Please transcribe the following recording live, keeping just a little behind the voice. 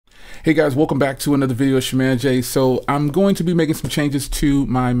Hey guys, welcome back to another video. It's your man Jay. So I'm going to be making some changes to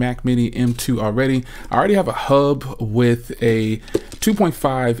my Mac Mini M2 already. I already have a hub with a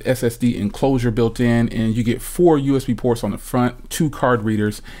 2.5 SSD enclosure built in, and you get 4 USB ports on the front, 2 card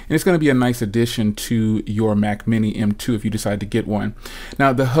readers, and it's going to be a nice addition to your Mac Mini M2 if you decide to get one.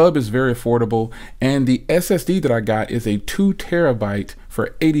 Now the hub is very affordable, and the SSD that I got is a 2 terabyte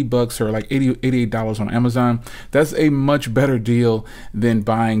for 80 bucks or like $88 on Amazon. That's a much better deal than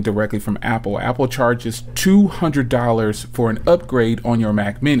buying directly from Apple. Apple charges $200 for an upgrade on your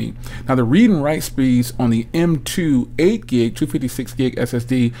Mac Mini. Now the read and write speeds on the M2 8 gig, 256 gig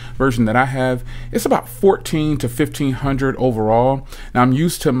SSD version that I have, it's about 14 to 1500 overall. Now I'm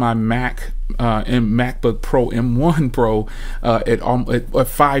used to my Mac and MacBook Pro M1 Pro at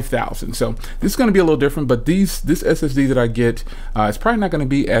 5,000. So this is going to be a little different, but this SSD that I get, it's probably not going to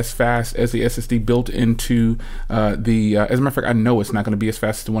be as fast as the SSD built into as a matter of fact, I know it's not going to be as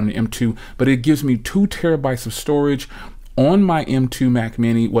fast as the one in the M2, but it gives me 2 terabytes of storage on my M2 Mac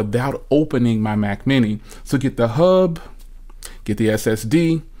Mini without opening my Mac Mini. So get the hub, get the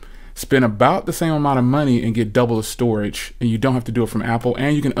SSD, spend about the same amount of money and get double the storage, and you don't have to do it from Apple,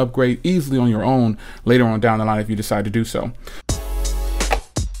 and you can upgrade easily on your own later on down the line if you decide to do so.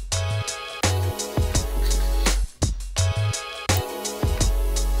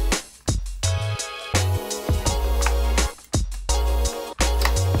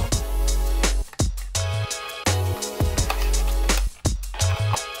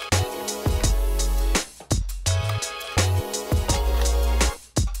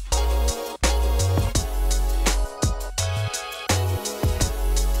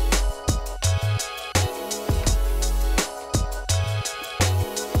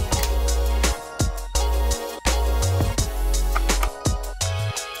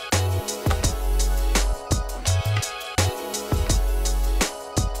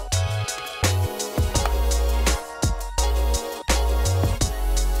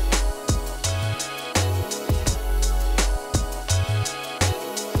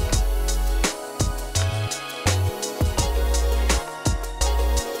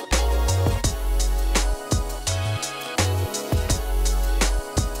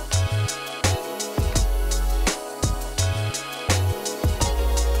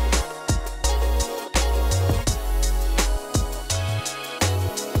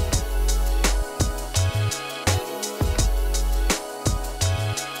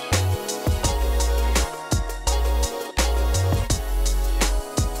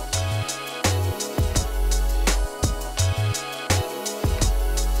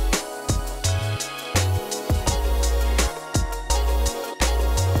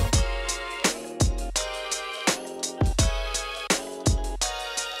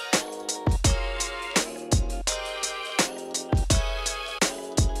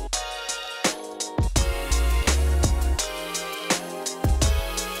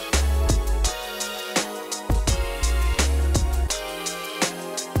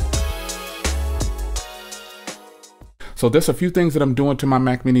 So there's a few things that I'm doing to my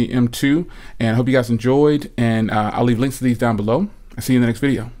Mac Mini M2, and I hope you guys enjoyed, and I'll leave links to these down below. I'll see you in the next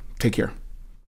video. Take care.